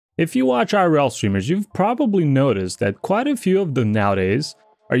If you watch IRL streamers, you've probably noticed that quite a few of them nowadays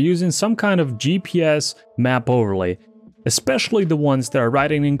are using some kind of GPS map overlay, especially the ones that are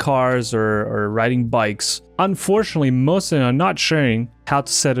riding in cars or riding bikes. Unfortunately, most of them are not sharing how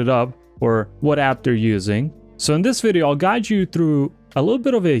to set it up or what app they're using. So in this video, I'll guide you through a little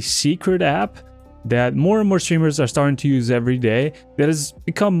bit of a secret app that more and more streamers are starting to use every day that has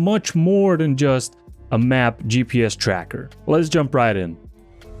become much more than just a map GPS tracker. Let's jump right in.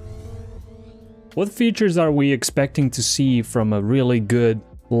 What features are we expecting to see from a really good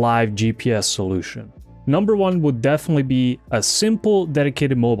live GPS solution? Number one would definitely be a simple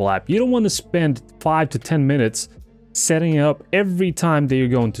dedicated mobile app. You don't want to spend 5 to 10 minutes setting it up every time that you're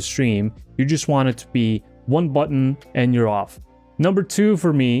going to stream. You just want it to be one button and you're off. Number two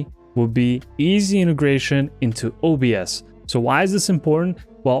for me would be easy integration into OBS. So why is this important?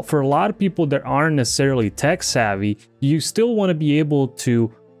 Well, for a lot of people that aren't necessarily tech savvy, you still want to be able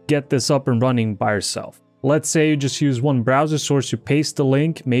to get this up and running by yourself. Let's say you just use one browser source, you paste the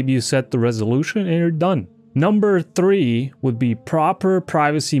link, maybe you set the resolution and you're done. Number three would be proper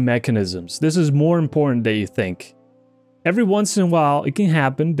privacy mechanisms. This is more important than you think. Every once in a while, it can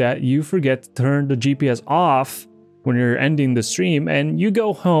happen that you forget to turn the GPS off when you're ending the stream and you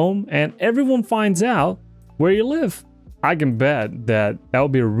go home and everyone finds out where you live. I can bet that will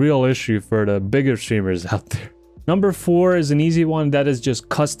be a real issue for the bigger streamers out there. Number four is an easy one, that is just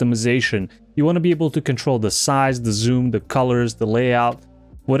customization. You want to be able to control the size, the zoom, the colors, the layout,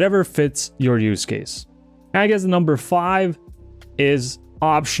 whatever fits your use case. And I guess number five is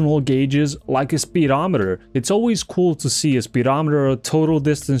optional gauges like a speedometer. It's always cool to see a speedometer or total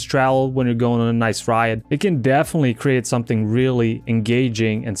distance traveled when you're going on a nice ride. It can definitely create something really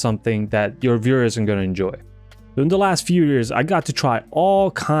engaging and something that your viewers are going to enjoy. In the last few years, I got to try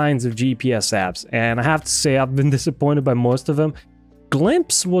all kinds of GPS apps, and I have to say I've been disappointed by most of them.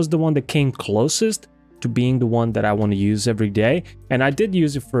 Glimpse was the one that came closest to being the one that I want to use every day, and I did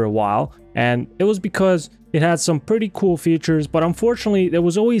use it for a while, and it was because it had some pretty cool features, but unfortunately there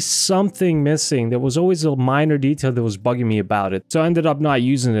was always something missing. There was always a minor detail that was bugging me about it, so I ended up not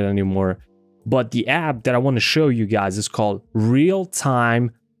using it anymore. But the app that I want to show you guys is called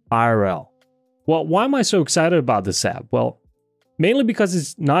RealtimeIRL. Well, why am I so excited about this app? Well, mainly because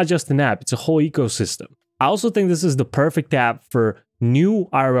it's not just an app, it's a whole ecosystem. I also think this is the perfect app for new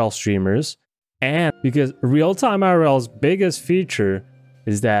IRL streamers, and because RealtimeIRL's biggest feature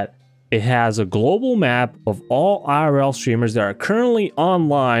is that it has a global map of all IRL streamers that are currently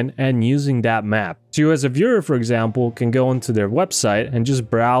online and using that map. So you as a viewer, for example, can go into their website and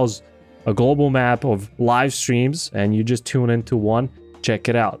just browse a global map of live streams and you just tune into one, check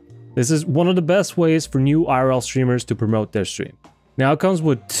it out. This is one of the best ways for new IRL streamers to promote their stream. Now it comes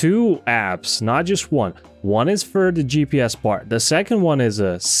with two apps, not just one. One is for the GPS part. The second one is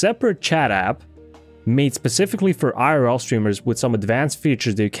a separate chat app made specifically for IRL streamers with some advanced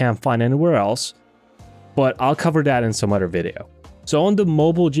features that you can't find anywhere else. But I'll cover that in some other video. So on the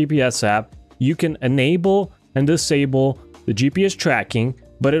mobile GPS app, you can enable and disable the GPS tracking,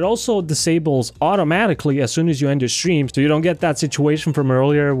 but it also disables automatically as soon as you end your stream, so you don't get that situation from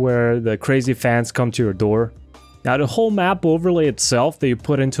earlier where the crazy fans come to your door. Now the whole map overlay itself that you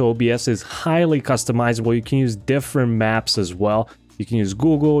put into OBS is highly customizable. You can use different maps as well. You can use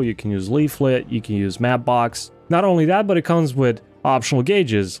Google, you can use Leaflet, you can use Mapbox. Not only that, but it comes with optional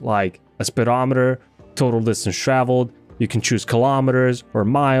gauges like a speedometer, total distance traveled. You can choose kilometers or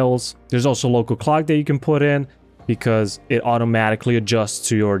miles. There's also local clock that you can put in, because it automatically adjusts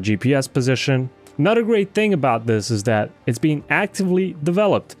to your GPS position. Another great thing about this is that it's being actively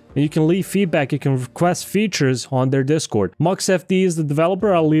developed and you can leave feedback, you can request features on their Discord. MuxFD is the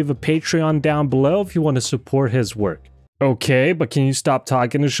developer. I'll leave a Patreon down below if you want to support his work. Okay, but can you stop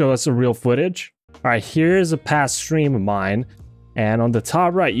talking to show us some real footage? All right, here's a past stream of mine, and on the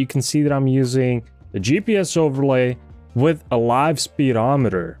top right you can see that I'm using the GPS overlay with a live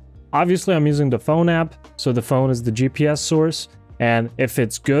speedometer. Obviously, I'm using the phone app, so the phone is the GPS source, and if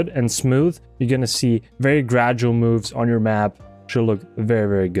it's good and smooth, you're gonna see very gradual moves on your map. Should look very,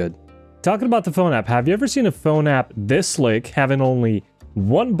 very good. Talking about the phone app, have you ever seen a phone app this slick, having only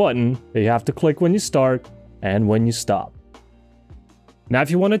one button that you have to click when you start and when you stop? Now, if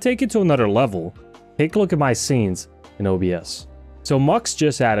you want to take it to another level, take a look at my scenes in OBS. So Mux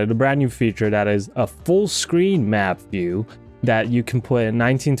just added a brand new feature that is a full screen map view that you can put in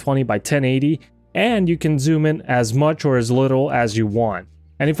 1920 by 1080, and you can zoom in as much or as little as you want.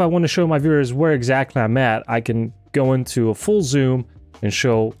 And if I want to show my viewers where exactly I'm at, I can go into a full zoom and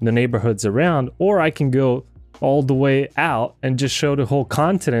show the neighborhoods around, or I can go all the way out and just show the whole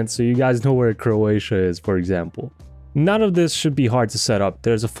continent so you guys know where Croatia is, for example. None of this should be hard to set up.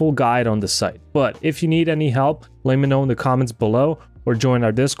 There's a full guide on the site. But if you need any help, let me know in the comments below or join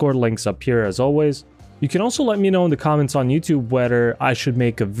our Discord, links up here as always. You can also let me know in the comments on YouTube whether I should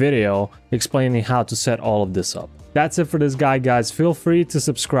make a video explaining how to set all of this up. That's it for this guide, guys. Feel free to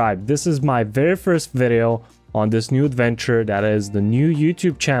subscribe. This is my very first video on this new adventure, that is the new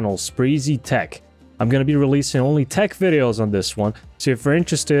YouTube channel, sprEEEzy Tech. I'm going to be releasing only tech videos on this one, so if you're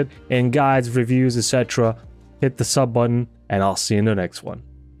interested in guides, reviews, etc., hit the sub button, and I'll see you in the next one.